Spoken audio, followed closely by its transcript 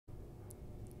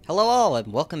Hello all,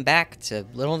 and welcome back to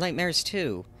Little Nightmares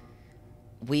 2.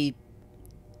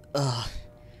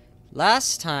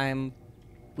 Last time,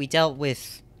 we dealt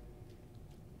with...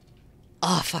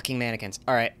 fucking mannequins.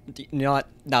 Alright, you know what?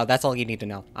 No, that's all you need to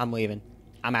know. I'm leaving.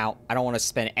 I'm out. I don't want to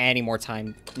spend any more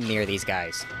time near these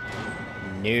guys.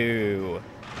 No.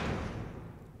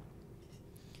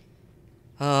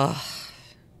 I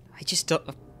just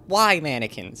don't... Why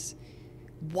mannequins?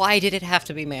 Why did it have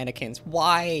to be mannequins?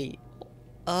 Why?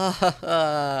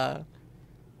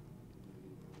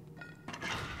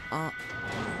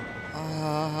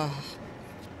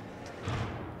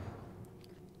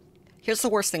 Here's the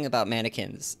worst thing about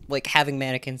mannequins. Like, having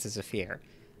mannequins is a fear.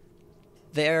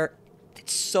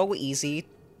 It's so easy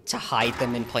to hide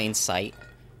them in plain sight.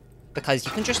 Because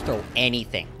you can just throw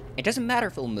anything. It doesn't matter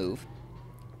if it'll move.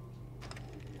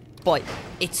 But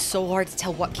it's so hard to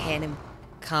tell what can and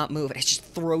can't move. It just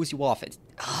throws you off.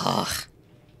 Ugh.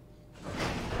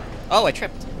 Oh, I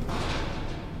tripped.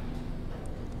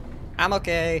 I'm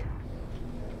okay.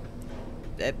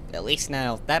 At least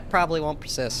now. That probably won't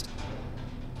persist.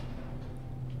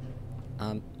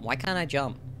 Why can't I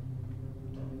jump?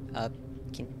 I'm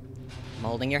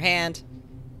holding your hand.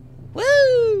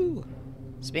 Woo!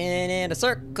 Spin in a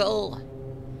circle.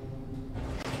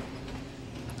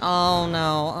 Oh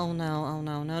no, oh no, oh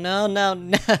no, no, no, no,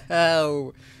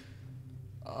 no!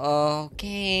 Oh,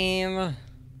 game.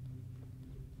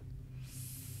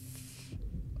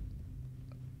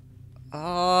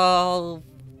 Oh,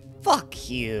 fuck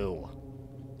you.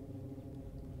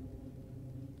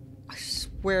 I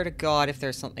swear to God, if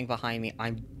there's something behind me,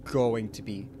 I'm going to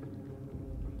be...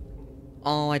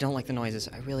 Oh, I don't like the noises.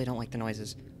 I really don't like the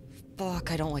noises.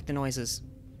 Fuck, I don't like the noises.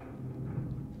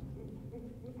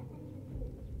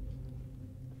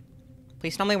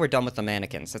 Please tell me we're done with the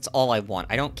mannequins. That's all I want.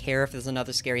 I don't care if there's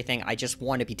another scary thing. I just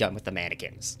want to be done with the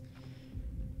mannequins.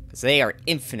 Because they are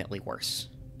infinitely worse.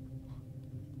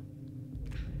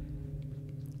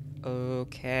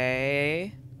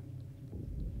 Okay.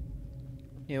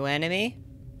 New enemy?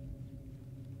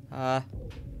 How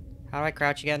do I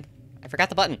crouch again? I forgot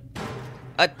the button.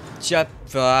 Ha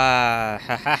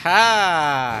ha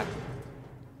ha!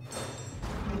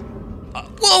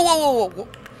 Whoa, whoa, whoa, whoa, whoa!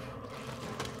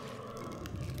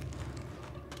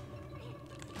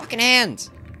 Fucking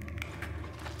hands!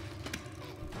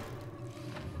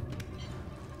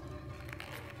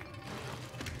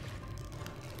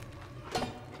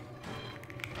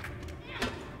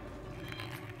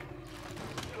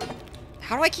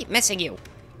 How do I keep missing you?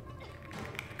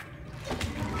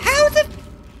 How the...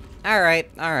 Alright,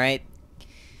 alright.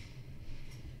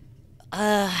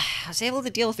 I was able to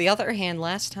deal with the other hand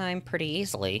last time pretty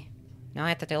easily. Now I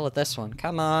have to deal with this one.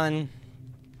 Come on.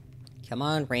 Come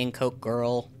on, Raincoat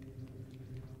Girl.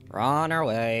 We're on our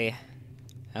way.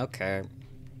 Okay.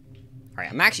 Alright,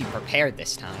 I'm actually prepared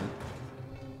this time.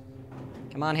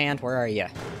 Come on, hand, where are you?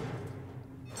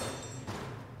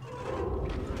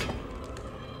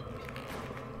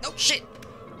 Oh, shit!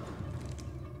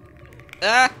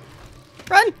 Run!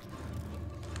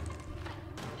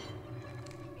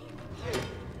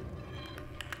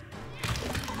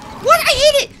 What? I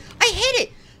hit it! I hit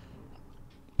it!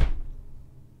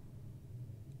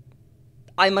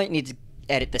 I might need to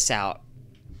edit this out.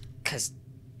 Because,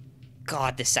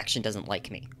 God, this section doesn't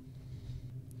like me.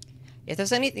 If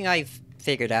there's anything I've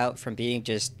figured out from being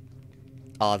just...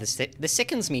 Oh, this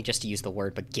sickens me just to use the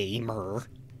word, but gamer.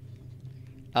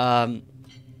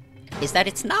 Is that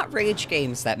it's not rage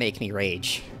games that make me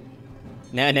rage.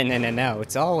 No, no, no, no, no.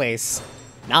 It's always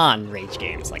non-rage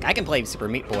games. Like, I can play Super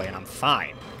Meat Boy and I'm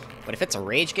fine. But if it's a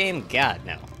rage game, God,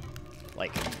 no.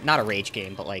 Like, not a rage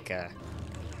game, but like,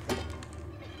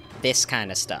 this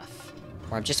kind of stuff.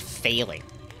 Where I'm just failing.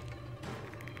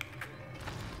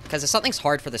 Because if something's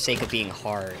hard for the sake of being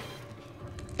hard,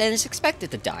 then it's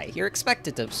expected to die. You're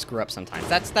expected to screw up sometimes.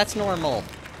 That's normal.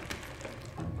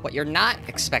 What you're not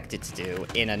expected to do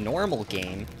in a normal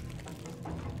game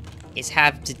is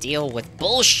have to deal with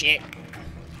bullshit.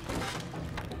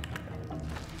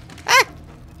 Ah!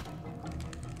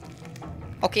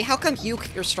 Okay, how come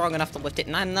you're strong enough to lift it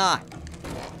and I'm not?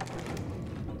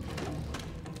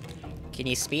 Can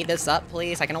you speed this up,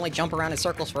 please? I can only jump around in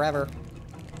circles forever.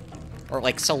 Or,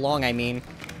 like, so long, I mean.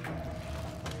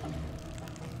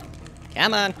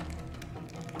 Come on.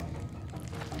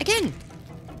 Again!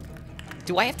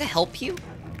 Do I have to help you?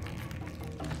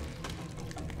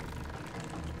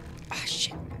 Ah,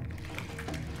 shit.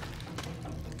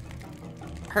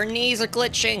 Her knees are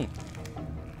glitching.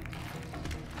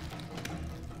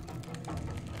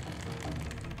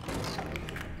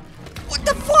 What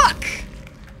the fuck?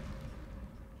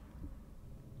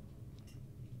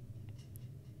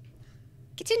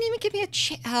 It didn't even give me a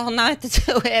chance. Oh, not to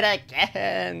do it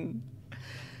again.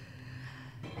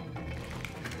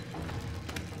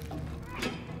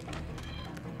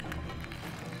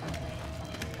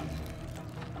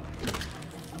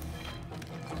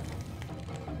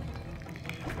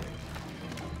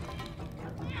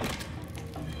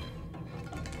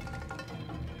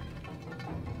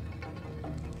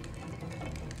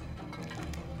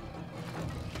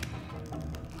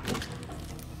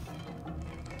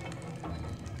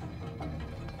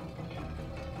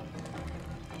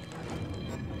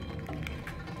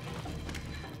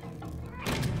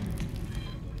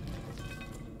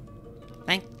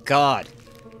 Thank God.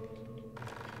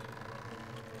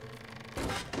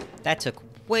 That took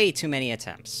way too many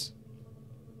attempts.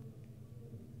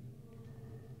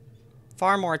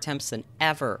 Far more attempts than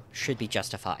ever should be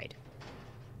justified.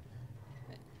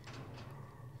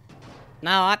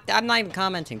 No, I'm not even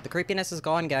commenting. The creepiness is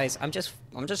gone, guys. I'm just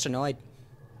annoyed.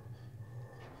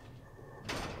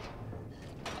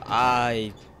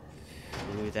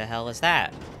 Who the hell is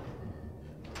that?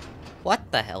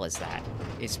 What the hell is that?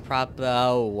 It's what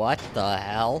the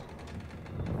hell?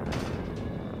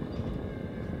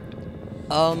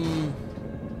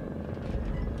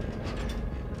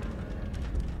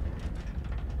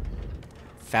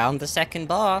 Found the second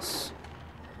boss.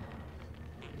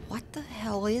 What the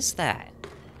hell is that?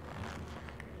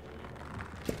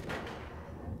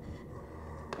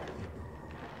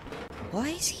 What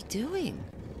is he doing?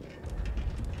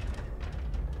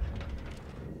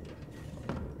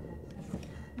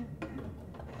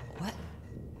 What?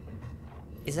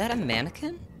 Is that a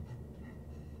mannequin?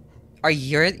 Are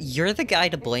you're the guy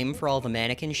to blame for all the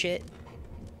mannequin shit?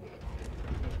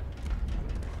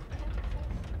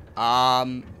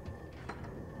 I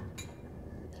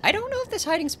don't know if this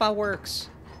hiding spot works.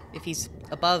 If he's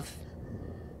above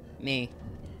me.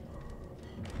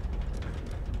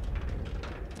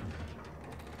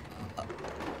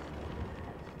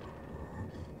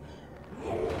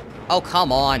 Oh,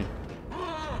 come on.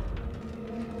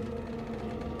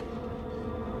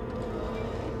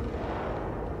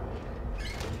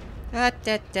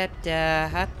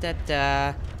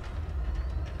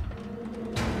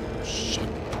 Shit.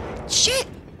 Shit!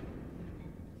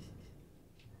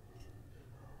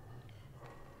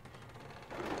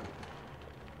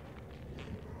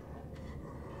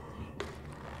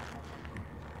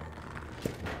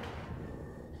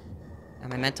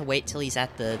 Am I meant to wait till he's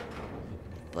at the,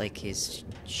 like, his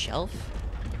shelf?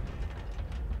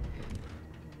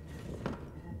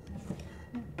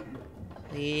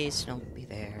 Please don't be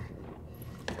there.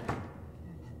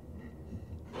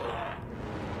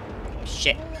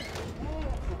 Shit.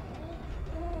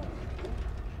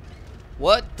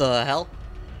 What the hell?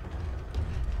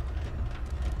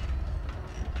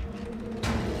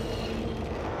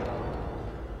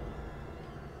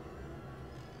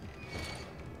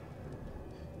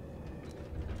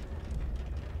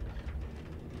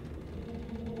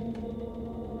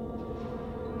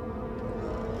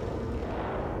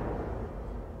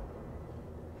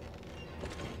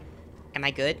 Am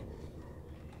I good?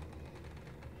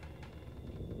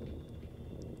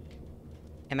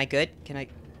 Am I good? Can I...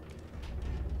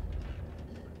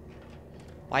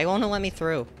 Why won't it let me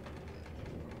through?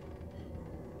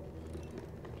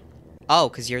 Oh,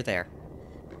 'cause you're there.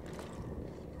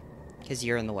 'Cause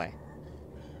you're in the way.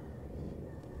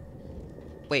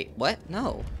 Wait, what?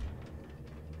 No.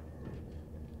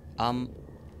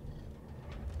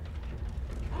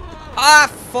 Ah,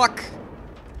 fuck!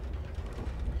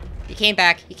 He came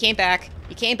back. He came back.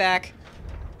 He came back.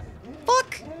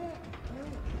 Fuck!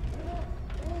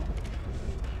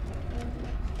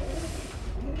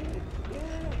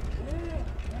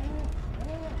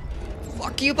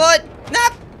 Fuck you, bud!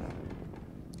 Nah!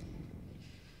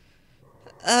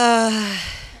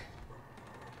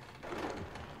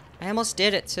 I almost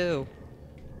did it, too.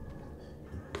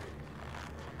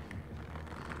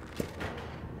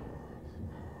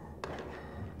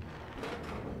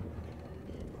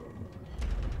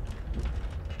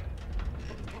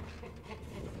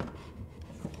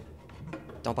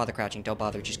 Don't bother crouching. Don't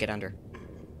bother. Just get under.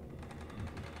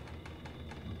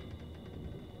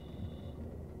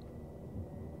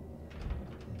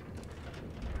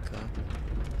 Go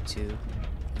to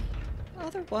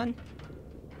other one.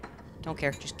 Don't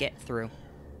care. Just get through.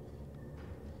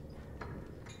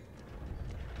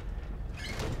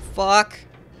 Fuck.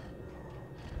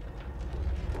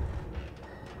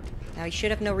 Now you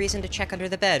should have no reason to check under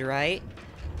the bed, right?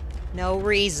 No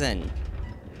reason.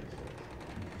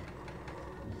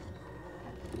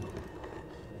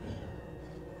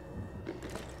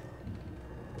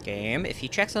 Game, if he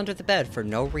checks under the bed for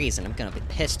no reason, I'm gonna be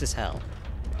pissed as hell.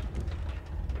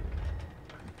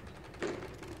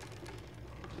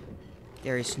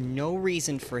 There is no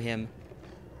reason for him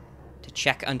to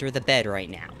check under the bed right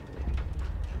now.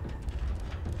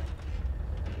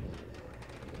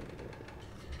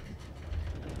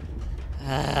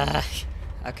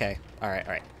 Okay. Alright,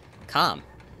 alright. Calm.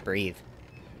 Breathe.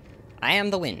 I am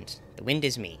the wind. The wind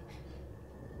is me.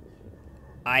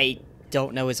 I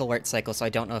don't know his alert cycle, so I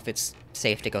don't know if it's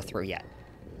safe to go through yet.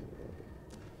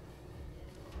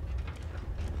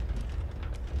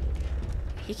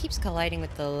 He keeps colliding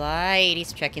with the light.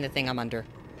 He's checking the thing I'm under.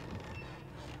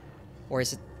 Or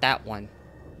is it that one?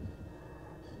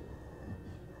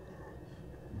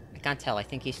 I can't tell. I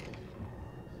think he's...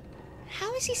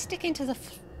 How is he sticking to the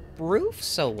roof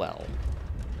so well?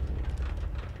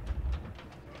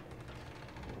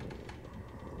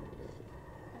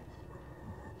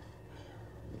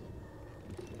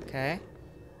 Okay.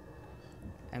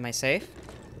 Am I safe?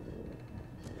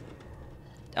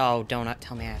 Oh, don't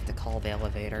tell me I have to call the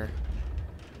elevator.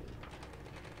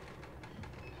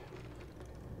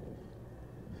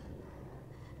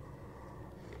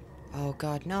 Oh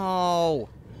god, no!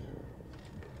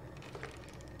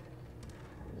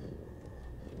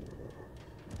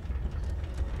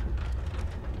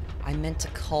 I meant to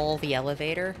call the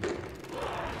elevator?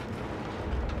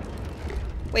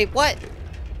 Wait, what?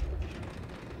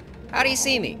 How do you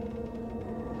see me?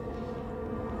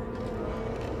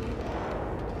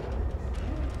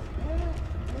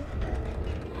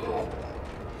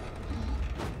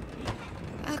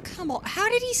 Oh, come on. How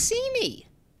did he see me?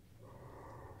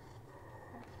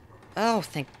 Oh,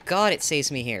 thank God it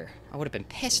saves me here. I would have been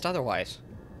pissed otherwise.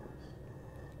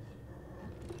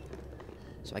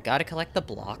 So I gotta collect the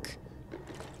block,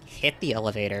 hit the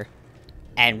elevator,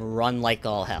 and run like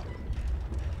all hell.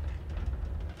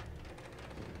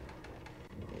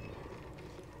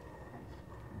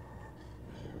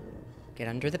 Get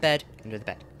under the bed. Under the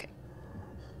bed. Okay.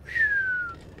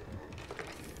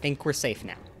 I think we're safe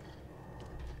now.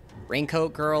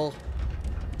 Raincoat girl,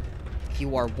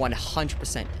 you are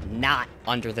 100% not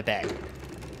under the bed.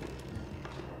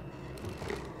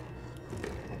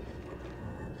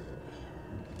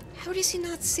 How does he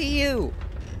not see you?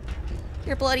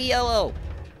 You're bloody yellow.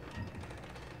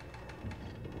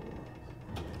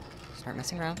 Start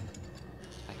messing around.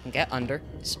 I can get under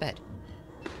this bed.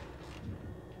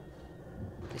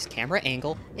 This camera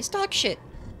angle is dog shit.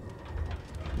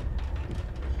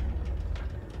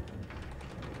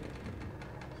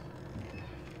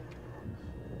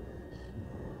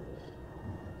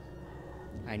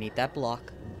 I need that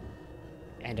block.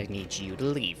 And I need you to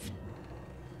leave.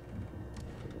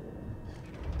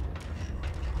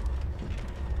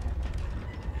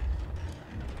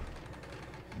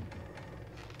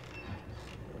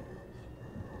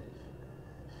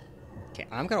 Okay,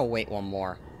 I'm gonna wait one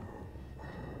more.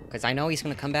 Because I know he's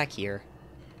gonna come back here.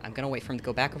 I'm gonna wait for him to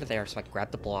go back over there so I can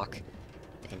grab the block.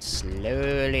 And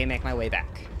slowly make my way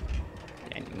back.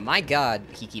 And my god,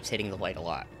 he keeps hitting the light a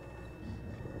lot.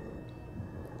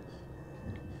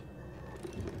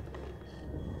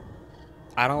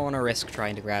 I don't want to risk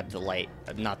trying to grab the light.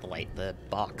 Not the light, the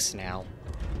box now.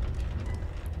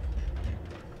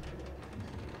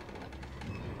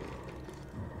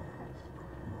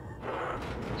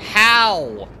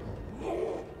 How?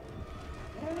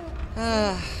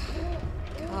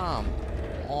 Come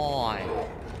on.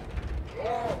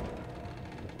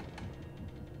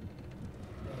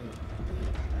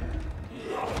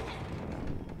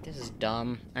 This is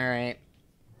dumb. Alright.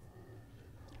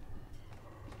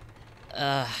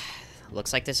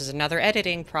 Looks like this is another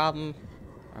editing problem.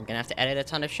 I'm gonna have to edit a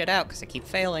ton of shit out, because I keep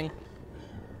failing.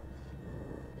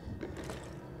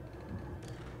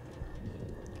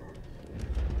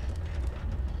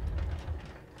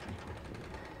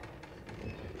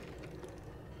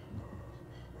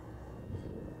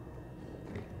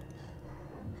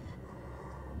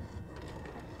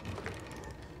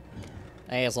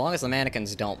 Hey, as long as the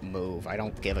mannequins don't move, I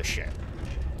don't give a shit.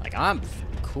 Like, I'm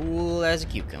cool as a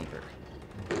cucumber.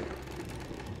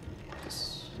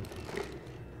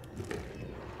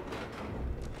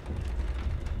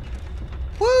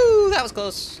 Woo! That was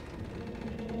close.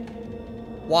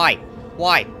 Why?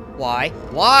 Why? Why?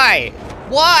 Why?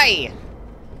 Why?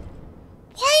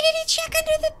 Why did he check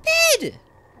under the bed?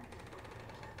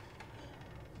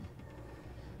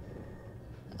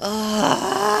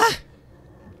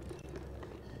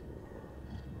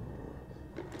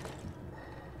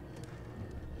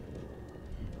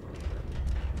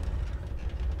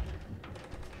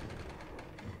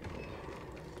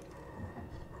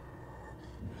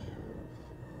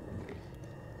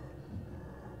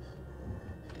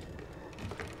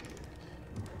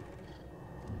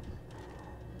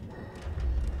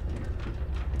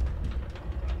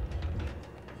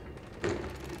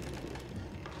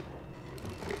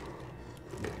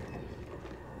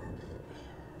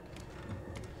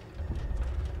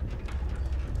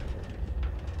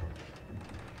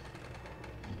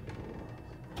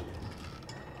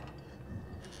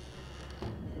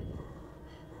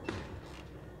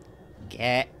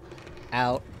 Get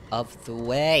out of the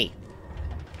way.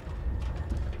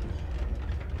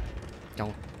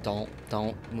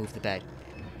 Don't move the bed.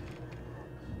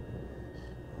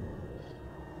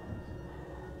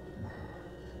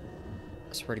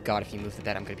 I swear to God, if you move the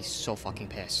bed, I'm gonna be so fucking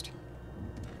pissed.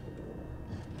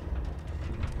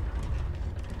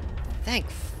 Thank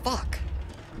fuck.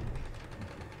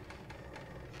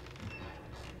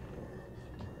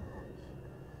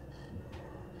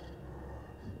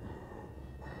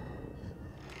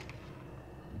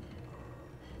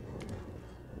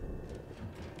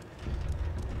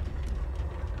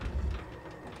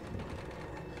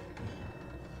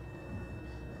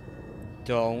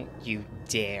 Don't you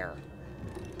dare.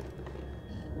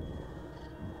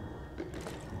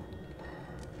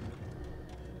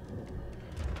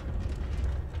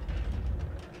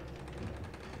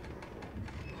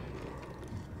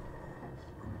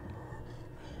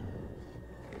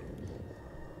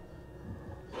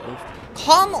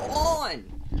 Come on!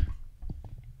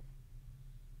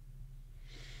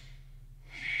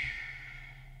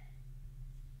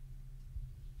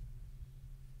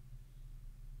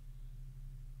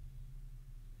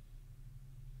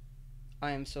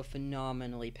 I am so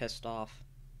phenomenally pissed off.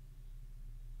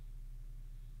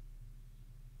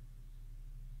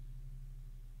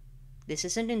 This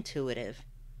isn't intuitive.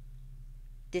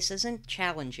 This isn't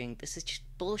challenging. This is just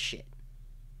bullshit.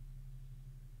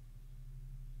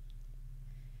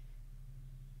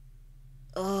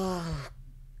 Oh,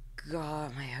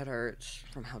 God, my head hurts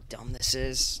from how dumb this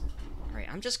is. Alright,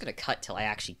 I'm just gonna cut till I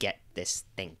actually get this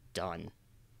thing done.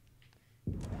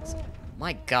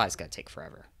 My God, it's gonna take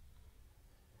forever.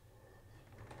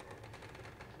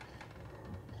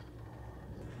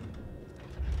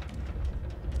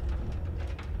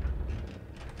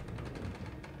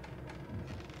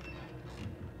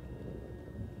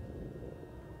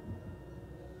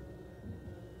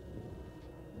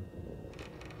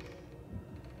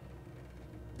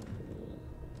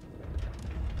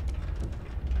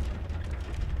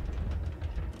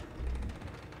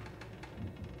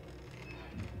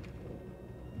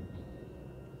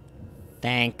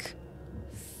 Thank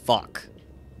fuck.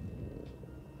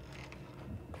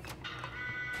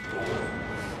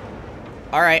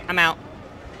 Alright, I'm out.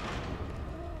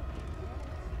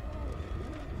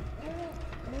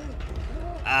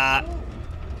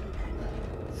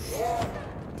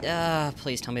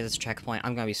 Please tell me there's a checkpoint.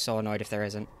 I'm gonna be so annoyed if there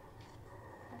isn't.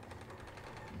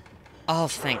 Oh,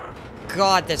 thank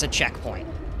God there's a checkpoint.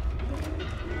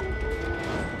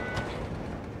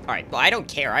 Alright, well, I don't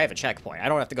care. I have a checkpoint. I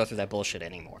don't have to go through that bullshit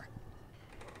anymore.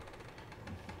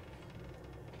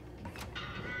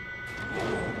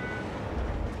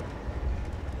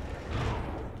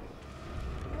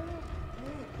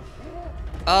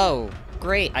 Oh,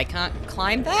 great. I can't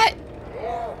climb that?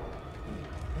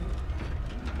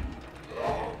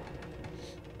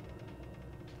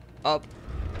 Oh.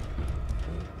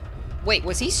 Wait,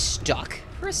 was he stuck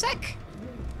for a sec?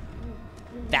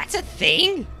 That's a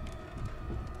thing?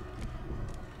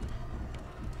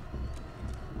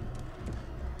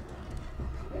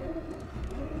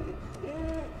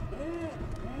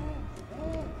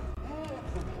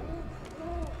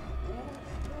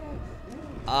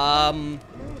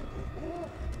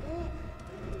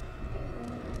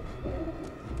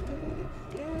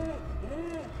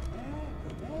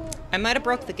 I might have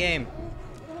broke the game.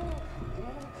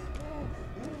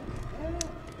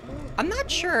 I'm not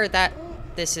sure that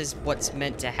this is what's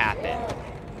meant to happen.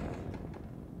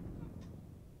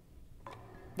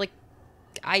 Like,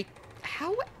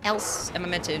 how else am I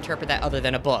meant to interpret that other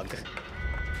than a bug?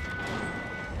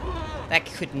 That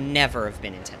could never have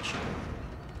been intentional.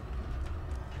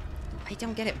 I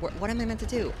don't get it. What am I meant to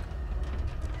do?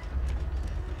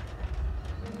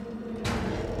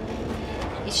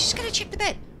 He's just gonna check the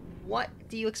bed. What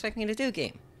do you expect me to do,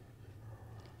 game?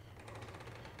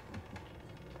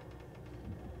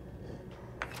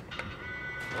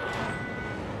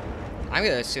 I'm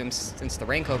gonna assume, since the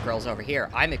Raincoat Girl's over here,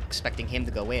 I'm expecting him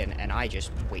to go in, and I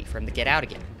just wait for him to get out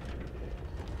again.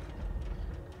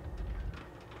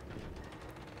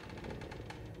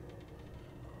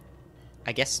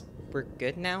 I guess we're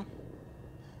good now?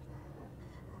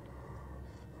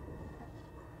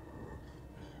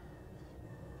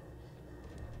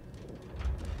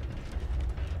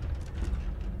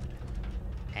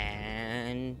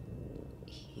 And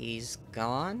he's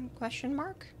gone? Question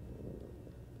mark?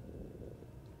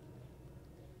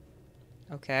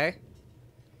 Okay.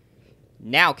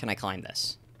 Now can I climb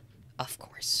this? Of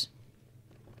course.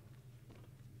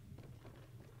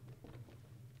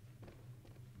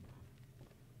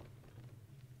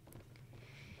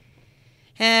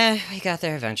 We got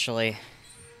there eventually.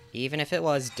 Even if it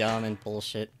was dumb and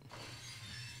bullshit.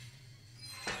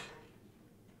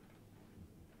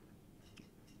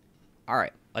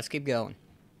 Alright, let's keep going.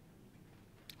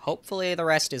 Hopefully the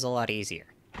rest is a lot easier.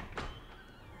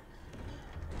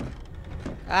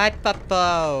 Hi,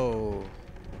 Puppo!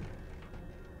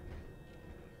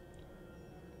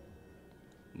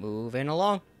 Moving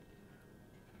along.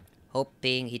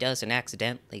 Hoping he doesn't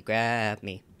accidentally grab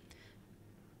me.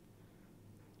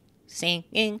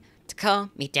 Singing to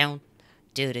calm me down.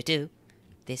 Do-do-do.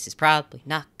 This is probably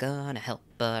not gonna help,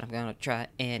 but I'm gonna try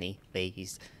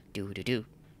anyways. Do-do-do.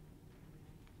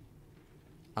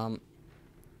 Am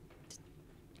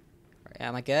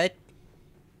I good?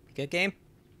 Good game?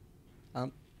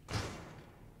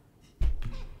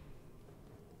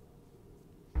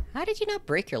 How did you not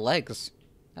break your legs?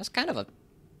 That's kind of a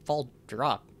fall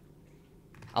drop.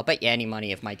 I'll bet you any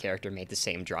money if my character made the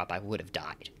same drop, I would have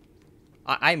died.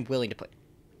 I'm willing to put...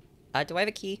 do I have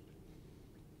a key?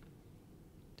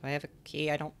 Do I have a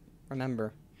key? I don't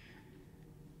remember.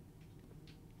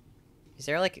 Is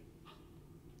there like...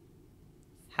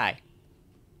 Hi.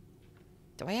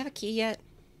 Do I have a key yet?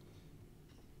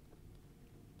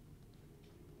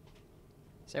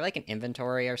 Is there like an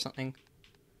inventory or something?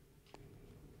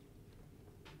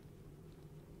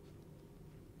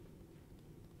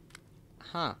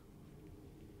 Huh.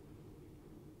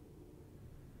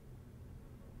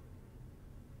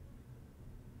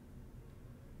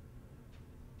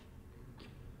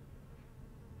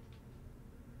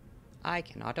 I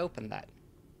cannot open that.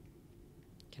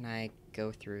 Can I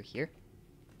go through here?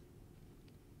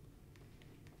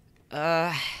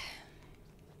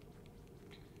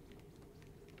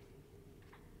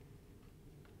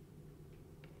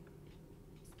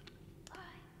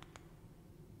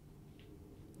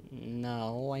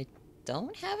 No, I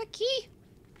don't have a key.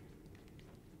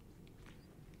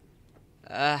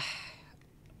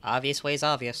 Obvious way's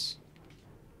obvious.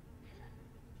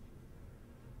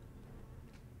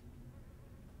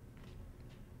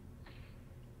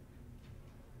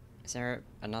 Is there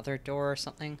another door or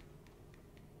something?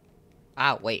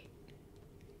 Ah, wait.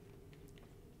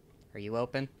 Are you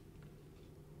open?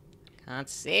 Can't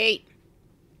see.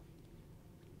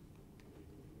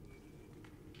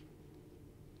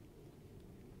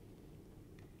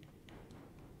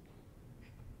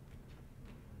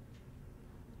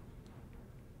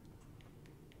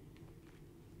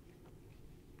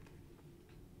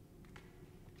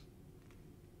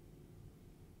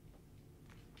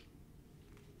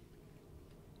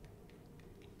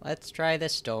 Let's try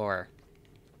this door.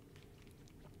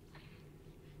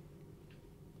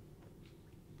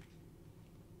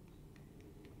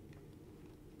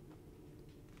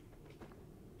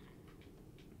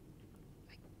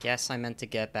 I guess I meant to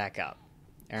get back up.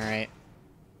 Alright.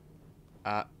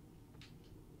 Ow.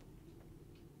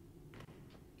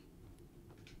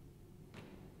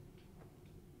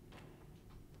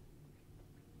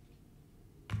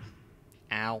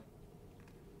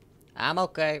 I'm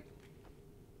okay.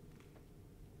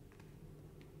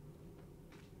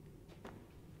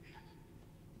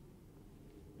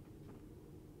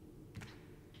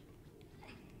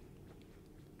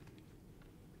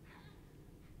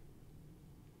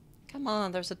 Come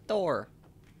on, there's a door.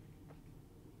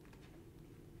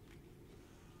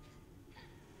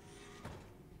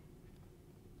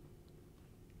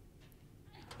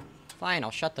 Fine,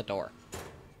 I'll shut the door.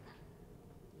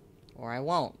 Or I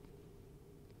won't.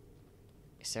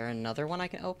 Is there another one I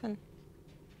can open?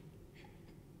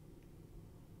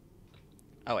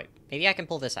 Oh wait, maybe I can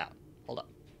pull this out. Hold up.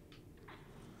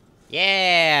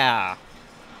 Yeah!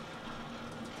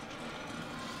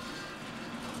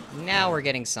 Now we're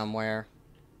getting somewhere.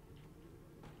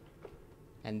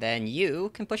 And then you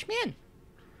can push me in.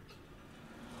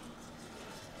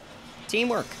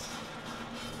 Teamwork.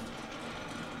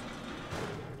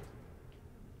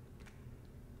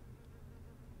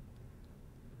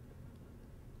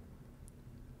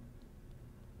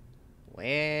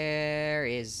 Where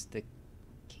is the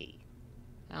key?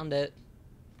 Found it.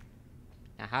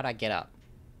 Now how'd I get up?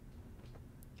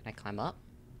 Can I climb up?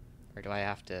 Or do I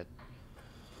have to...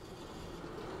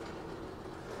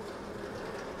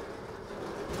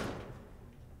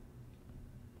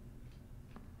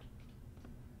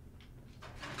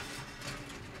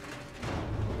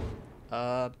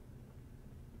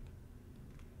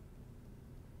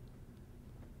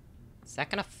 Is that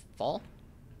gonna fall?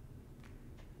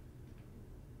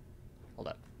 Hold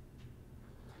up.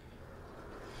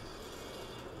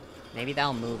 Maybe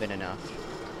that'll move it enough.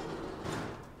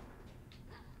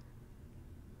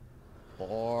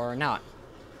 Or not.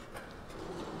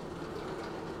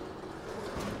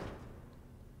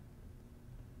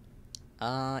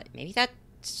 Maybe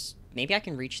that's... Maybe I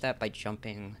can reach that by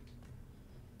jumping...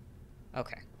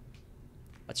 Okay.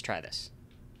 Let's try this.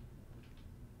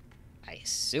 I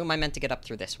assume I meant to get up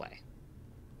through this way.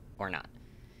 Or not.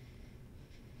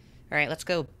 Alright, let's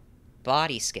go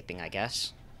body skipping, I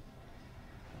guess.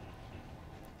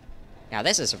 Now,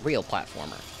 this is a real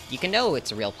platformer. You can know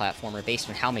it's a real platformer based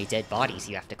on how many dead bodies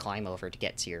you have to climb over to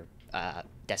get to your,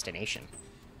 destination.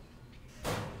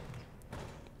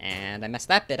 And I messed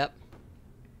that bit up.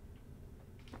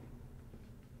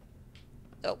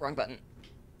 Oh, wrong button.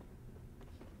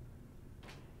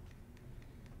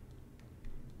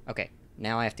 Okay,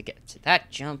 now I have to get to that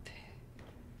jump.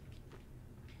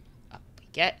 Up we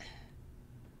get.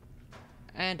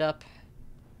 And up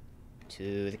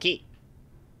to the key.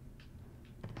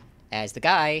 As the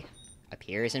guy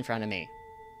appears in front of me.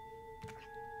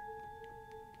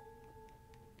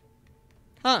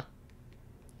 Huh.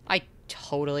 I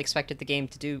totally expected the game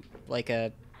to do, like,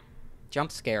 a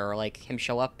jump scare, or, like, him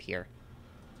show up here.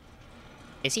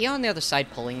 Is he on the other side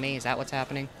pulling me? Is that what's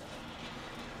happening?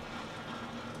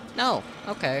 No.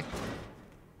 Okay.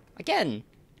 Again.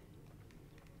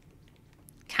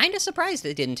 Kinda surprised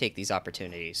they didn't take these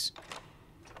opportunities.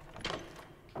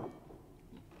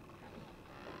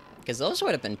 Because those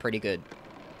would have been pretty good.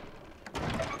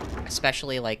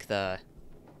 Especially, like, the...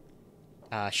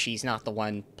 she's not the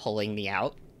one pulling me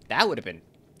out. That would have been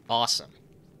awesome.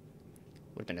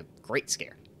 Would have been a great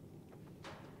scare.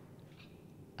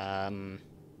 Climb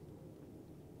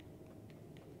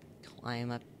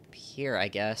up here, I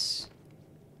guess.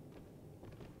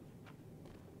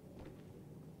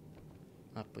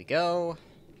 Up we go.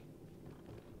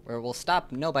 Where we'll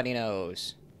stop, nobody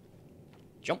knows.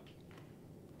 Jump.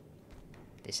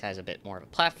 This has a bit more of a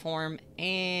platform,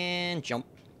 and jump.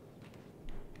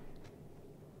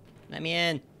 Let me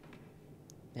in.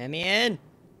 Let me in.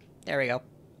 There we go.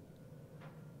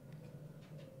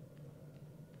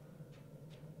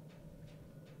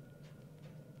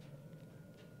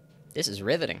 This is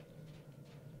riveting.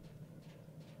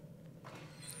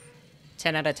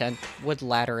 10 out of 10. Wood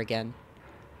ladder again.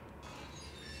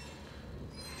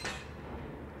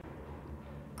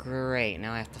 Great,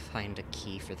 now I have to find a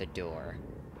key for the door.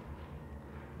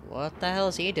 What the hell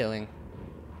is he doing?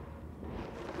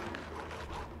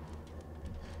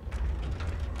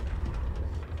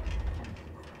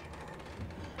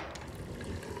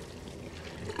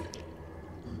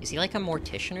 Is he like a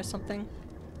mortician or something?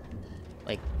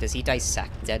 Like, does he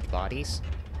dissect dead bodies?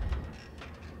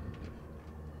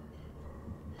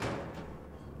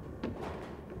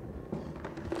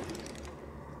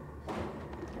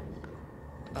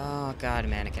 Oh god,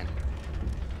 mannequin.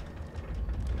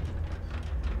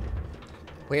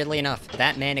 Weirdly enough,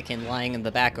 that mannequin lying in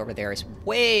the back over there is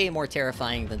way more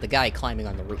terrifying than the guy climbing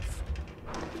on the roof.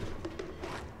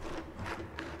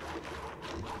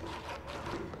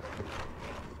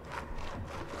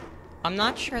 I'm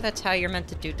not sure that's how you're meant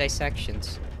to do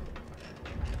dissections.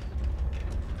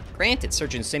 Granted,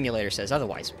 Surgeon Simulator says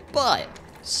otherwise, but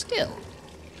still.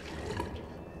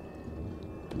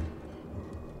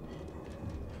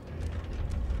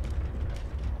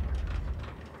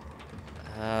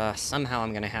 Somehow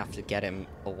I'm gonna have to get him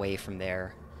away from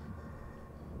there.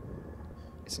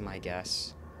 Is my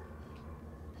guess.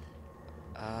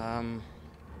 I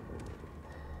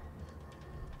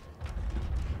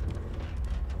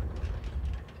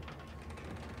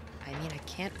mean, I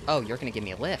can't... Oh, you're gonna give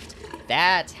me a lift.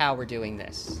 That's how we're doing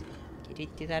this. Can you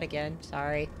do that again?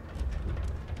 Sorry.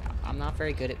 I'm not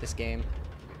very good at this game.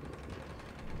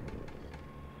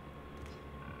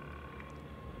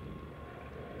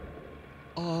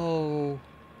 Oh.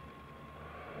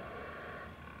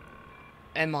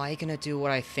 Am I gonna do what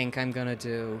I think I'm gonna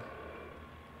do?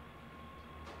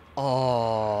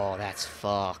 Oh, that's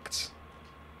fucked.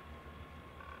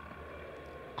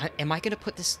 Am I gonna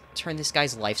turn this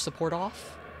guy's life support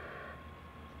off?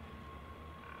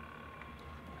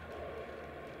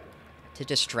 To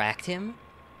distract him?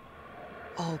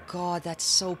 Oh god, that's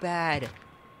so bad.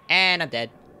 And I'm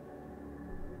dead.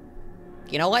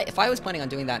 You know what? If I was planning on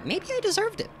doing that, maybe I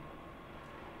deserved it.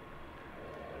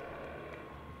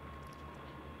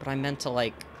 But I meant to,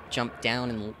 like, jump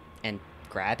down and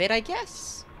grab it, I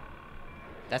guess?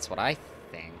 That's what I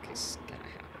think is gonna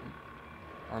happen.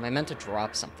 Or am I meant to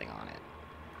drop something on it?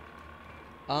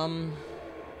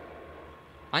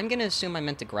 I'm gonna assume I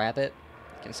meant to grab it,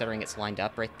 considering it's lined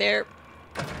up right there.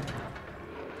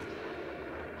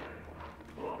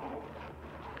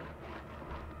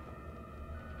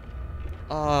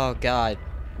 Oh, God.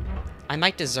 I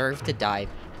might deserve to die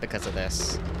because of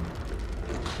this.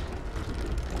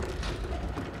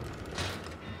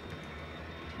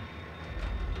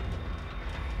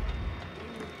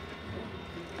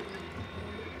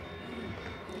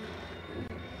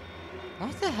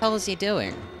 What the hell is he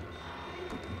doing?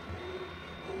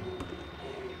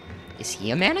 Is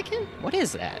he a mannequin? What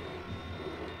is that?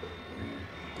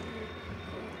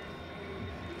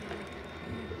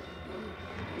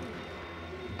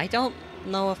 I don't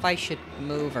know if I should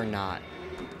move or not.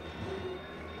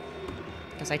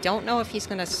 Because I don't know if he's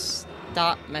gonna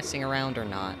stop messing around or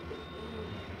not.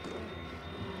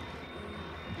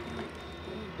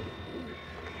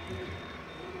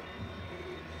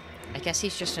 I guess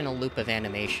he's just in a loop of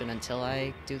animation until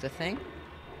I do the thing.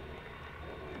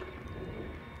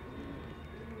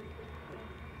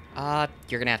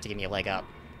 You're gonna have to give me a leg up.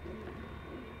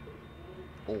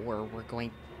 Or we're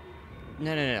going...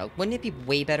 No. Wouldn't it be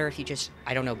way better if you just,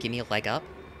 I don't know, give me a leg up?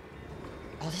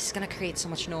 Oh, this is gonna create so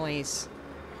much noise.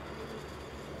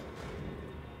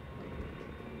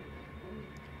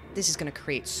 This is gonna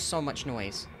create so much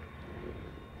noise.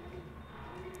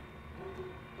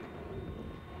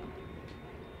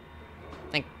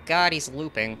 Thank God he's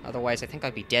looping, otherwise I think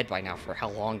I'd be dead by now for how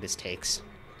long this takes.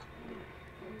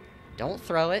 Don't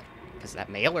throw it, because that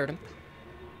may alert him.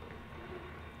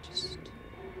 Just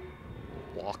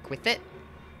walk with it.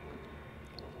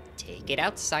 Take it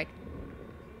outside.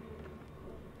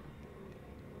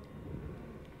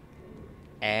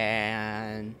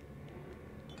 And...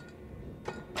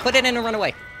 put it in and run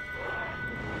away.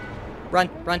 Run.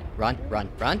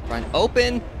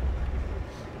 Open!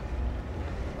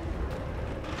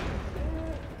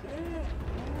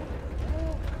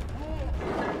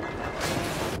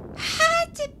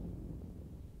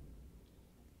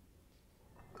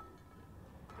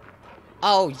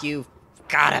 Oh, you've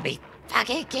gotta be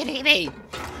fucking kidding me!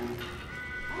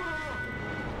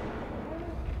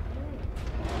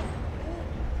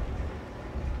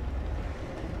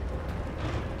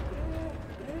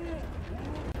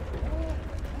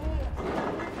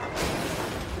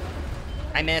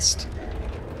 I missed.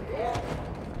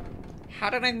 How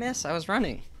did I miss? I was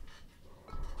running.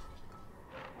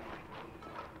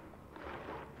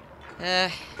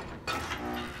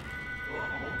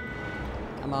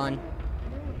 Come on.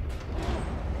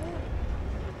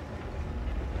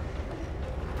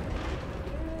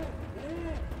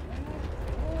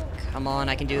 Come on,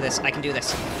 I can do this. I can do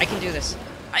this. I can do this.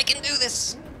 I can do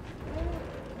this!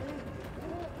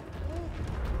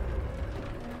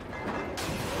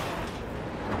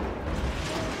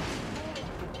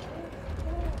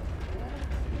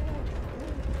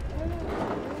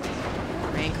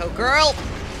 Raincoat girl!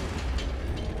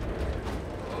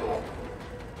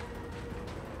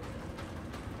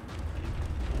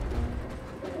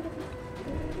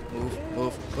 Move.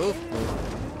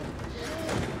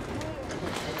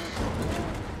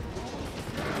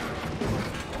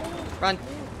 Run.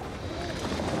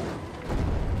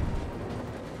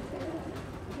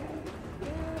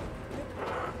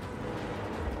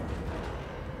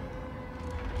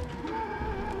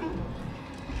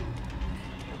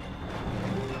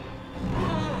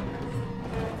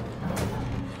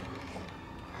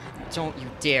 Don't you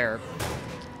dare.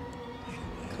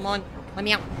 Come on. Let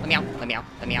me out.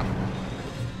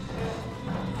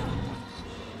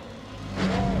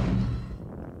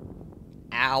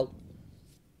 Ow.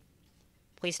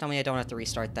 Please tell me I don't have to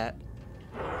restart that.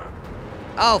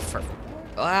 Oh, for...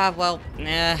 well,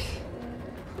 nah.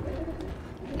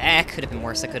 Could have been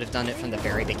worse. I could have done it from the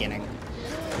very beginning.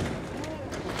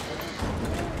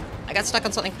 I got stuck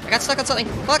on something.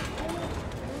 Fuck!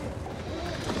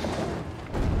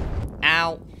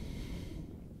 Ow.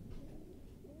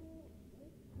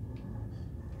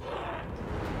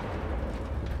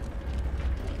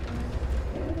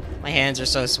 My hands are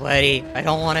so sweaty. I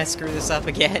don't want to screw this up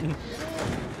again.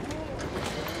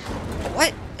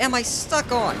 What am I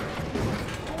stuck on?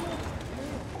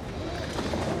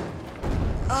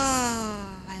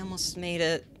 I almost made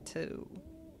it too.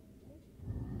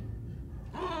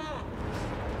 I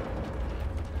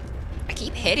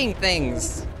keep hitting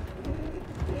things.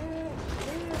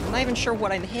 I'm not even sure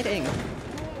what I'm hitting.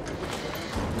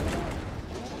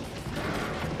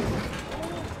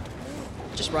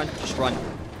 Just run.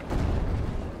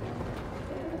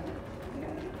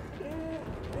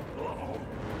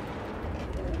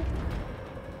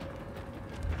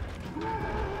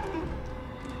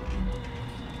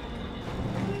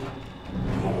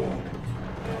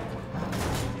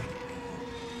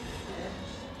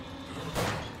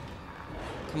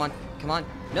 Come on.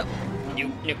 No.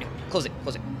 Close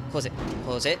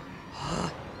it.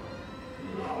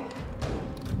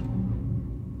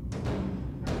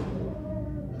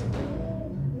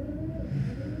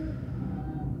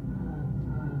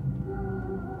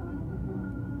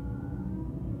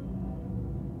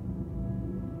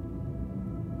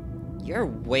 You're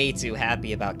way too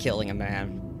happy about killing a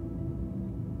man.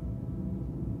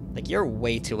 Like, you're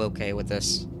way too okay with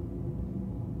this.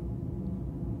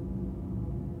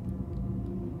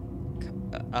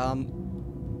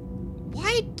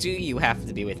 Why do you have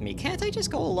to be with me? Can't I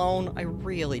just go alone? I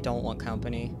really don't want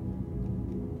company.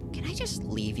 Can I just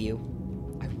leave you?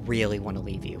 I really want to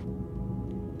leave you.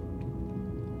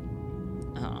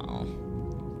 Oh.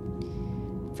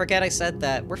 Forget I said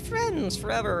that. We're friends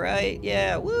forever, right?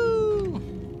 Yeah, woo!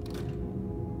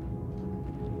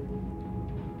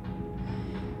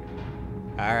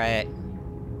 Alright.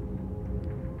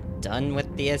 Done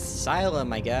with the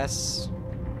asylum, I guess.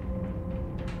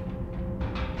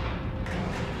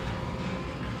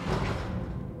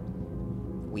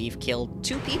 We've killed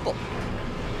 2 people.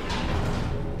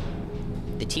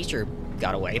 The teacher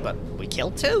got away, but we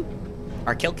killed 2.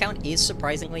 Our kill count is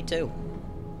surprisingly 2.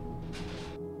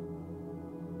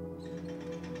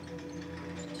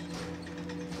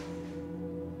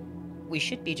 We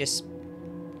should be just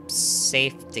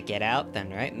safe to get out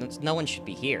then, right? No one should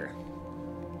be here.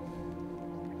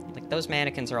 Like, those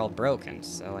mannequins are all broken,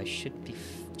 so I should be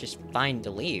just fine to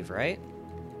leave, right?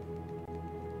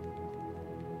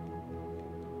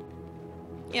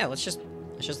 Yeah, let's just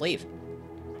leave.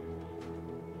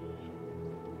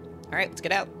 Alright, let's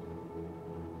get out.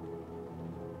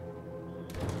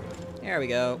 There we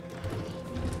go.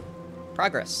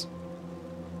 Progress.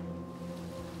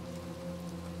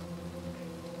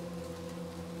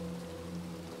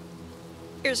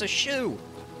 Here's a shoe!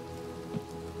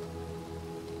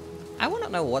 I want to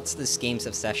know what's this game's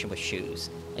obsession with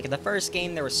shoes. Like, in the first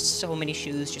game, there were so many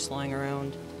shoes just lying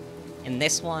around. In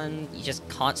this one, you just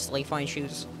constantly find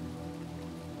shoes.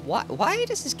 Why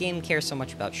does this game care so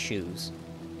much about shoes?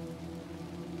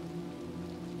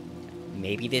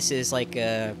 Maybe this is like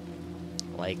a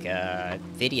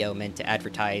video meant to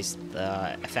advertise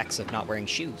the effects of not wearing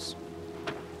shoes.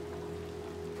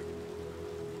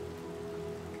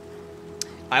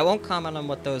 I won't comment on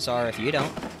what those are if you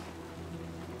don't.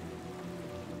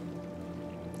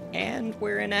 And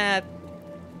we're in a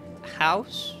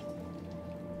house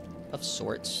of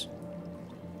sorts.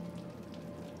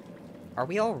 Are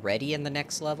we already in the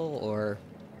next level, or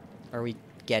are we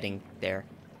getting there?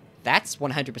 That's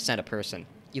 100% a person.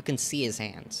 You can see his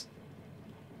hands.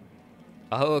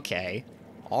 Okay.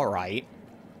 Alright.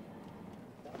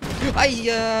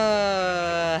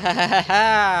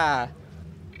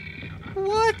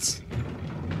 What?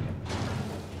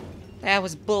 That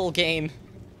was bull game.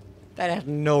 That had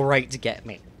no right to get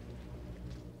me.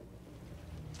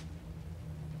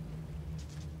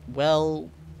 Well,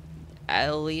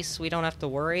 at least we don't have to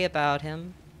worry about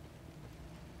him.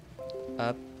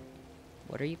 What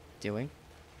are you doing?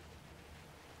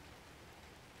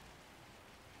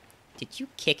 Did you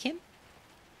kick him?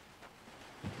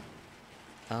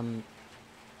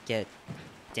 Get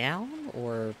down,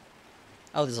 or...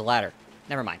 Oh, there's a ladder.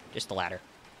 Never mind, just a ladder.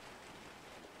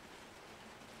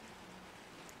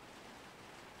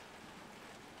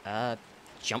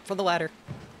 Jump for the ladder.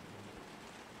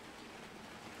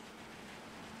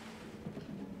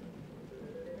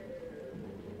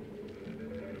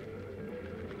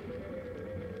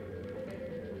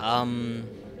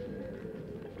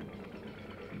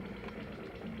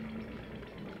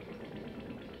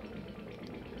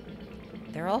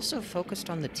 They're also focused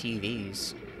on the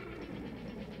TVs.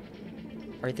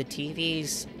 Are the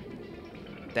TVs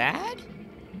bad?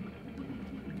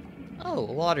 Oh,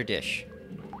 a water dish.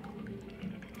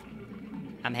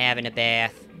 I'm having a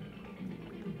bath.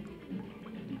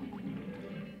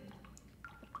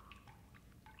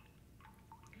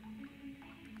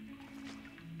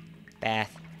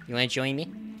 Bath. You wanna join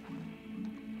me?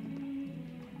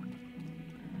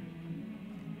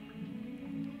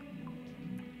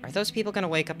 Are those people gonna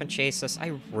wake up and chase us?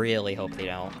 I really hope they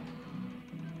don't.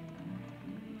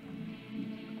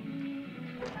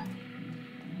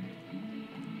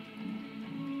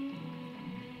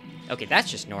 Okay, that's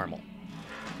just normal.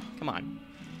 Come on.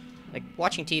 Like,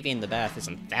 watching TV in the bath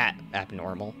isn't that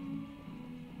abnormal.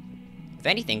 If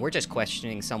anything, we're just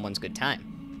questioning someone's good time.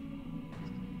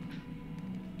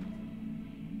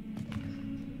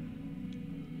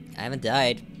 I haven't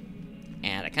died,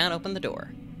 and I can't open the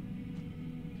door.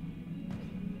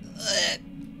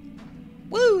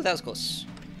 Woo, that was close.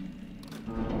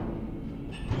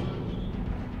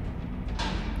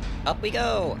 Up we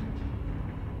go!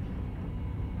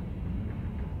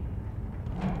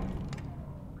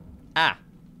 Ah.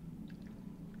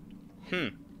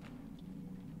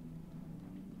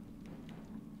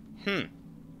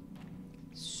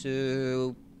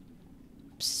 So...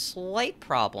 slight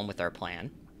problem with our plan.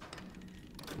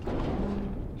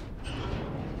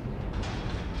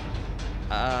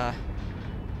 Are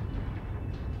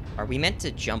we meant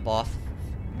to jump off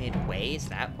midway? Is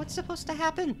that what's supposed to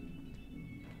happen?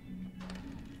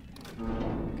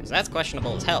 Because that's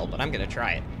questionable as hell, but I'm gonna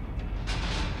try it.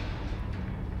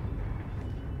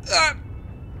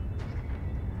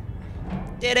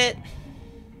 Did it!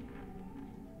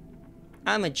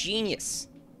 I'm a genius.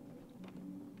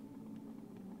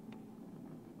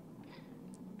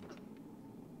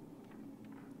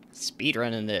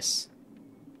 Speedrunning this.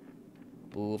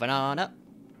 Moving on up.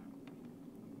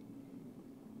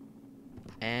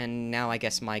 And now I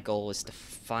guess my goal is to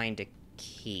find a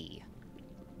key.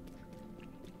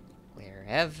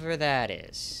 Wherever that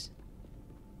is.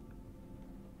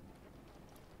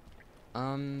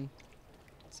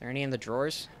 Is there any in the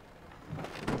drawers?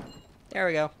 There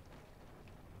we go.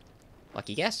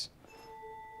 Lucky guess.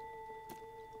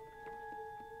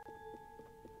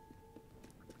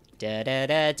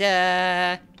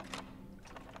 Da-da-da-da!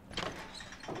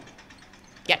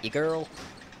 Got you, girl.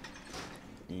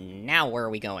 Now where are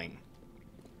we going?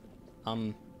 Are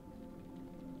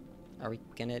we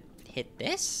gonna hit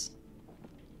this?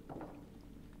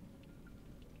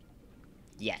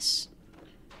 Yes.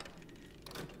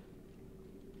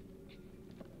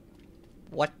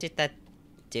 What did that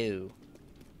do?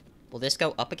 Will this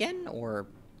go up again, or...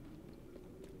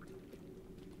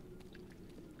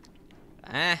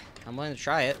 I'm willing to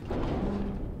try it.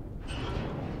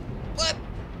 What?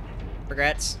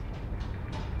 Regrets.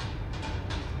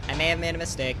 I may have made a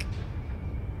mistake.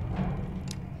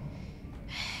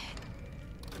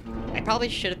 I probably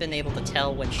should have been able to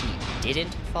tell when she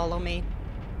didn't follow me.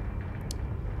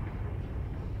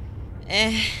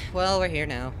 Well, we're here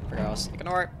now. Gross.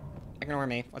 Ignore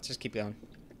me. Let's just keep going.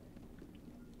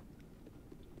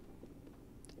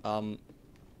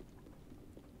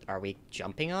 Are we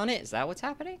jumping on it? Is that what's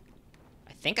happening?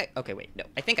 Okay, wait. No,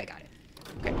 I think I got it.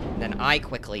 Okay, then I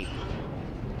quickly...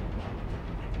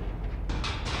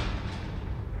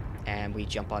 And we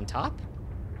jump on top.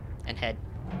 And head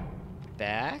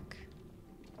back.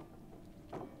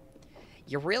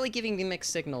 You're really giving me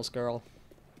mixed signals, girl.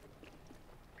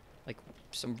 Like,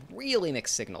 some really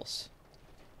mixed signals.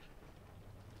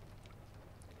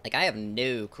 Like, I have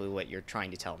no clue what you're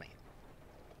trying to tell me.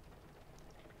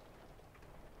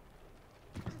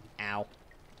 Ow.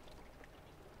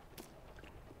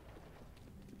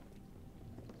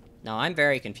 No, I'm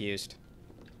very confused.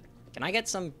 Can I get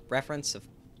some reference of...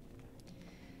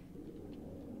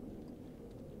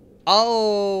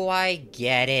 Oh, I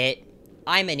get it.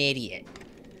 I'm an idiot.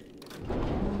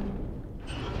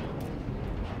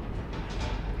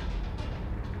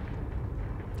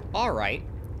 Alright.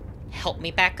 Help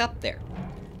me back up there.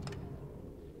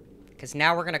 Because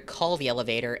now we're gonna call the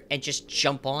elevator and just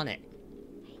jump on it.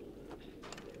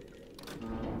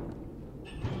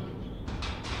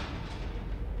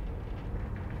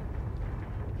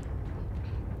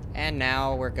 And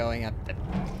now we're going up the...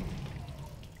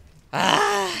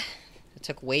 It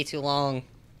took way too long.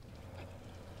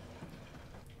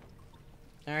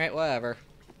 Alright, whatever.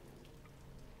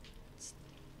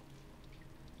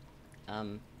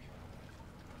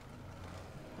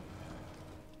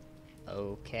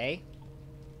 Okay.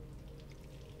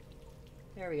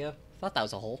 There we go. Thought that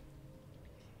was a hole.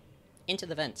 Into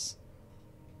the vents.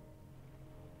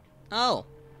 Oh.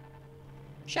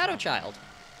 Shadow Child.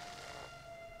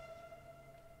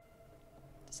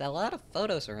 There's a lot of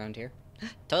photos around here.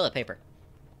 Toilet paper.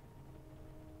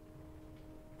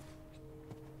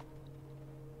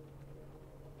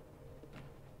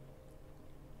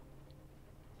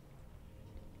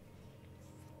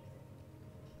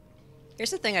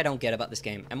 Here's the thing I don't get about this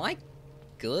game. Am I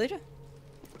good?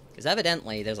 Because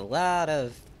evidently there's a lot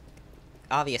of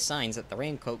obvious signs that the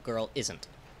Raincoat Girl isn't.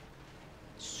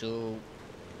 So,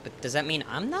 but does that mean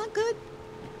I'm not good?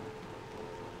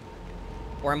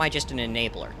 Or am I just an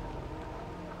enabler?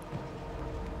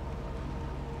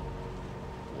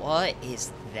 What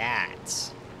is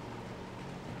that?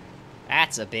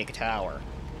 That's a big tower.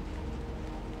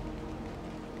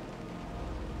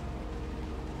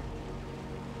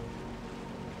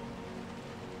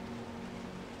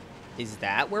 Is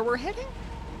that where we're heading?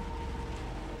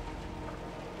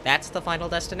 That's the final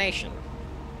destination.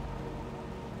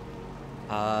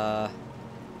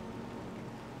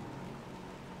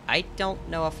 I don't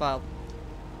know if I'll...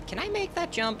 Can I make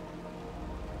that jump?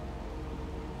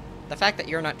 The fact that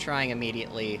you're not trying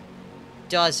immediately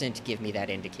doesn't give me that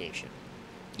indication.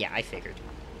 Yeah, I figured.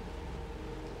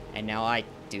 And now I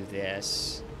do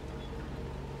this.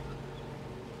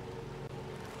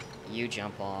 You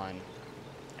jump on.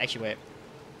 Actually, wait.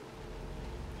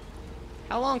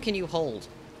 How long can you hold?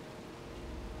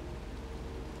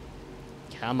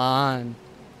 Come on.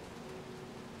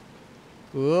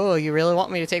 Ooh, you really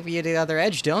want me to take you to the other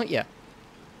edge, don't you?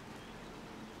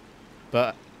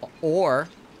 But, or,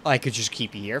 I could just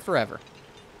keep you here forever.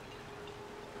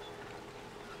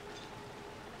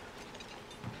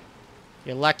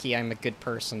 You're lucky I'm a good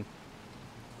person.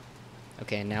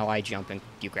 Okay, now I jump and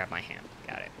you grab my hand.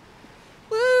 Got it.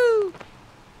 Woo!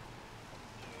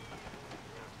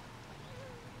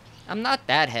 I'm not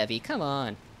that heavy, come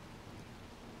on.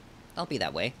 Don't be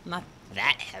that way. I'm not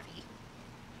that heavy.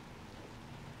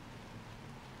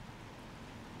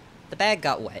 The bag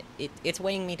got wet. It's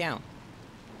weighing me down.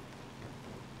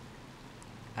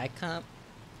 I can't...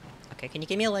 Okay, can you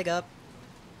give me a leg up?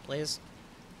 Please?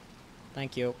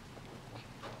 Thank you.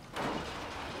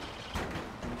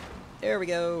 There we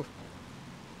go.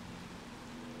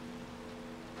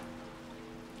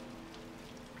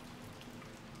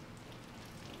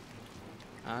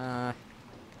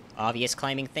 Obvious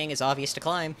climbing thing is obvious to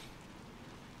climb.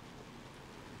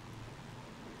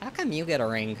 How come you get a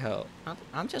raincoat?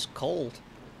 I'm just cold.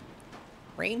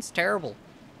 Rain's terrible.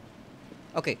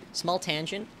 Okay, small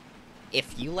tangent.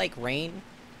 If you like rain,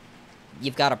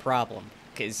 you've got a problem.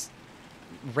 Because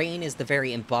rain is the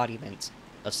very embodiment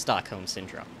of Stockholm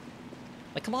Syndrome.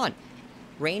 Like, come on.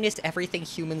 Rain is everything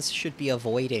humans should be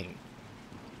avoiding.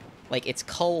 Like, it's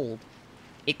cold.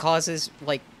 It causes,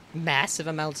 like, massive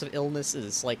amounts of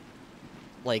illnesses. Like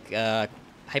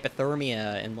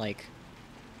hypothermia and, like...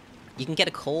 You can get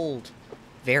a cold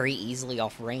very easily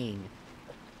off rain.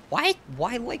 Why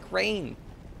like rain?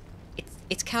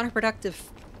 It's counterproductive.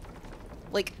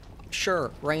 Like,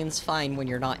 sure, rain's fine when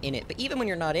you're not in it, but even when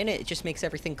you're not in it, it just makes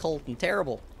everything cold and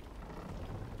terrible.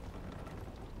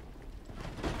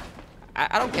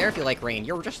 I don't care if you like rain,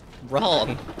 you're just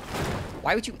wrong.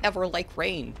 Why would you ever like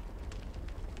rain?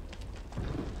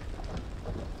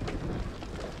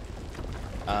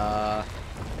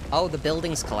 Oh, the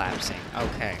building's collapsing.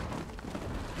 Okay.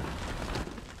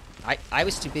 I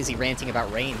was too busy ranting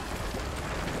about rain.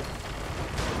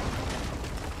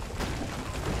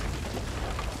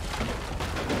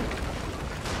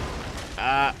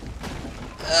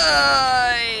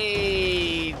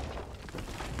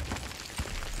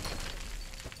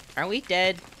 Are we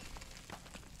dead?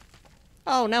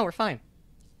 Oh, no, we're fine.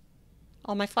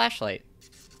 Oh, my flashlight.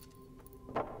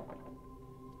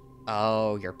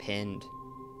 Oh, you're pinned.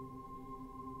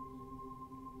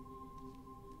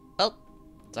 Well,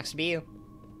 sucks to be you.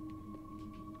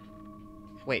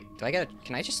 Wait,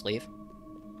 can I just leave?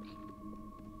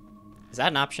 Is that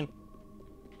an option?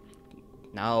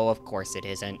 No, of course it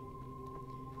isn't.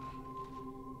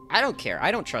 I don't care.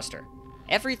 I don't trust her.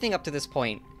 Everything up to this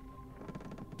point,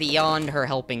 beyond her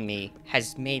helping me,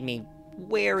 has made me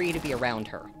wary to be around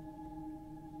her.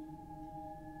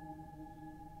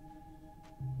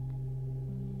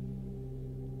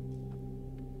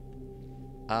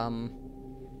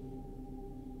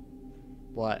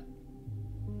 What?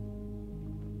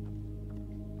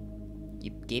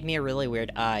 You gave me a really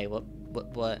weird eye.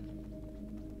 What?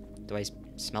 Do I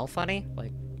smell funny?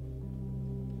 Like,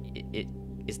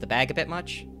 is the bag a bit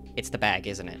much? It's the bag,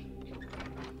 isn't it?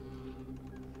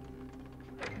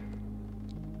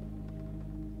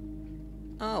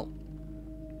 Oh.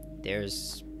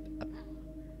 There's a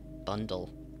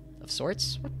bundle of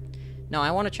sorts? What? No,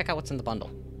 I want to check out what's in the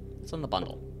bundle. What's in the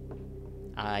bundle?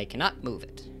 I cannot move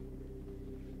it.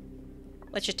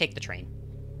 Let's just take the train.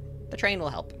 The train will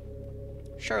help.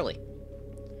 Surely.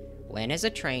 When has a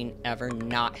train ever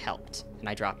not helped? And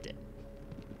I dropped it.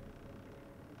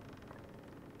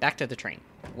 Back to the train.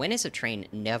 When has a train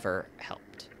never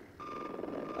helped?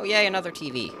 Oh yay, another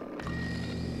TV.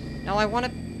 No, I want a...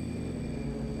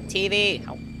 TV!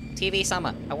 Oh,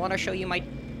 TV-sama. I want to show you my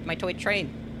toy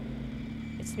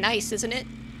train. It's nice, isn't it?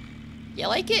 You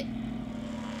like it?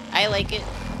 I like it.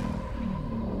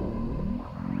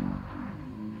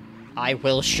 I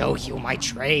will show you my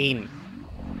train.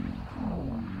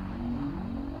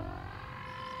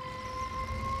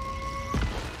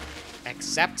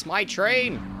 Accept my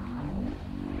train.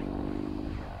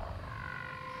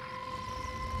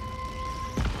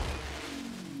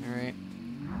 Alright.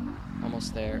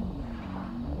 Almost there.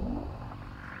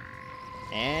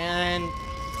 And...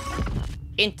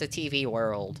 into TV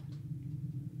world.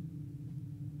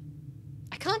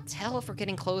 I can't tell if we're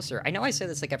getting closer. I know I say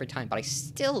this like every time, but I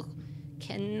still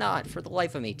cannot, for the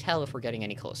life of me, tell if we're getting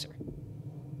any closer.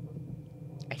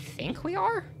 I think we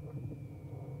are?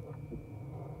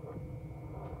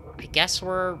 I guess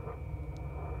we're...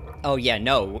 Oh, yeah,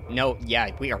 no,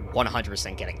 yeah, we are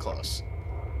 100% getting close.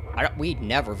 We'd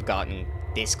never have gotten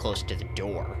this close to the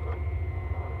door.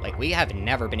 Like, we have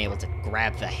never been able to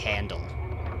grab the handle.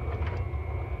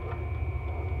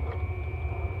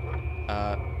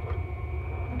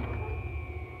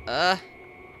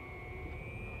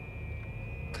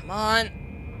 Come on.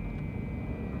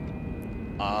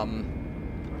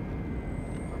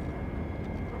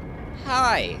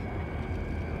 Hi.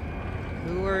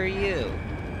 Who are you?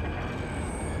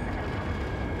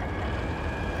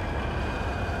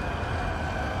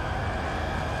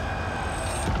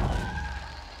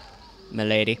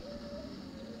 Milady.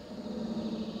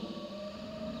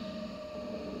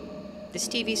 This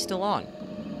TV's still on.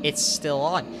 It's still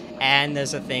on. And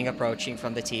there's a thing approaching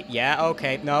from the TV. Yeah,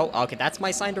 okay. No, okay, that's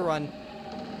my sign to run.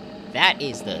 That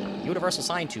is the universal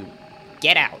sign to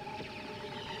get out.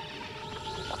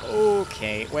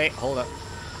 Okay, wait, hold up.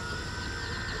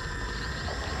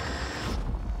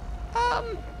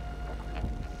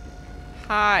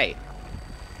 Hi.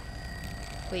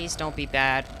 Please don't be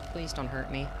bad. Please don't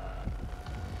hurt me.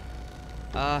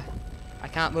 I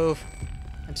can't move.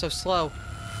 I'm so slow.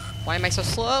 Why am I so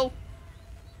slow?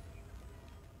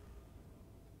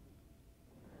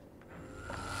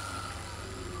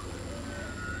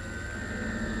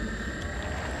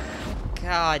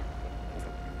 God.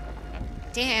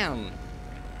 Damn.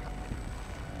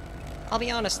 I'll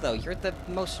be honest, though. You're the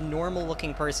most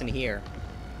normal-looking person here.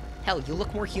 Hell, you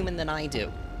look more human than I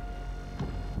do.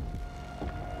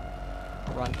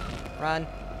 Run. Run.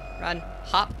 Run.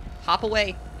 Hop. Hop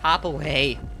away. Hop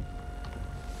away.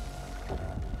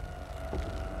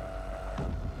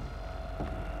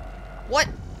 What?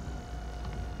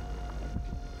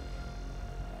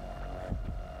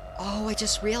 Oh, I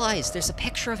just realized there's a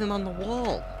picture of him on the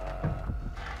wall.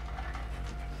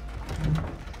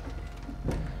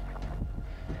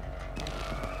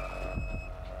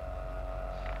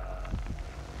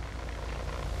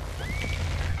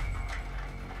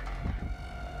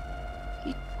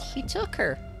 He took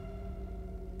her.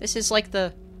 This is like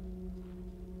the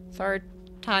third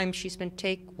time she's been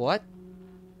what?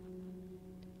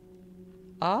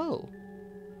 Oh.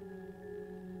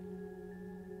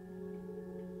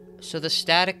 So the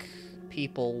static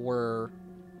people were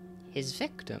his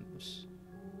victims.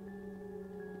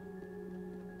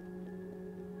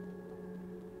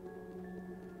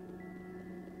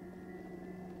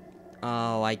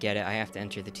 Oh, I get it. I have to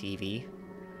enter the TV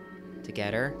to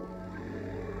get her.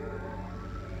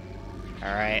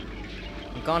 Alright.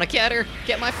 I'm gonna get her!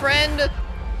 Get my friend!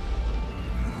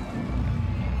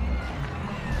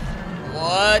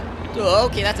 What? Oh,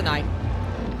 okay, that's a 9.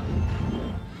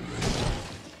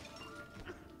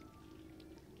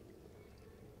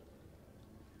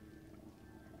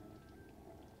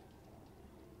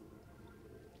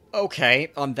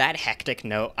 Okay, on that hectic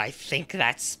note, I think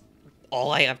that's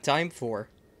all I have time for.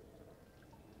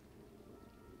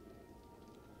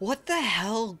 What the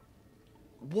hell?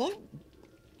 What?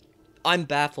 I'm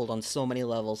baffled on so many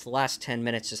levels. The last 10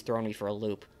 minutes has thrown me for a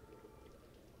loop.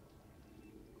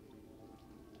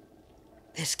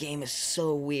 This game is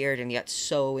so weird and yet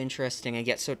so interesting and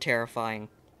yet so terrifying.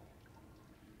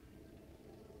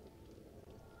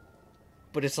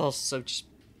 But it's also just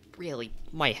really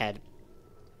my head.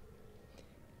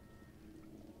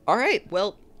 Alright,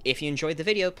 well, if you enjoyed the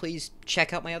video, please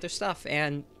check out my other stuff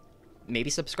and maybe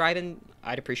subscribe, and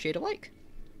I'd appreciate a like.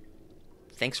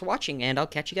 Thanks for watching, and I'll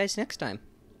catch you guys next time.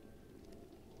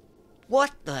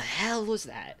 What the hell was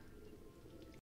that?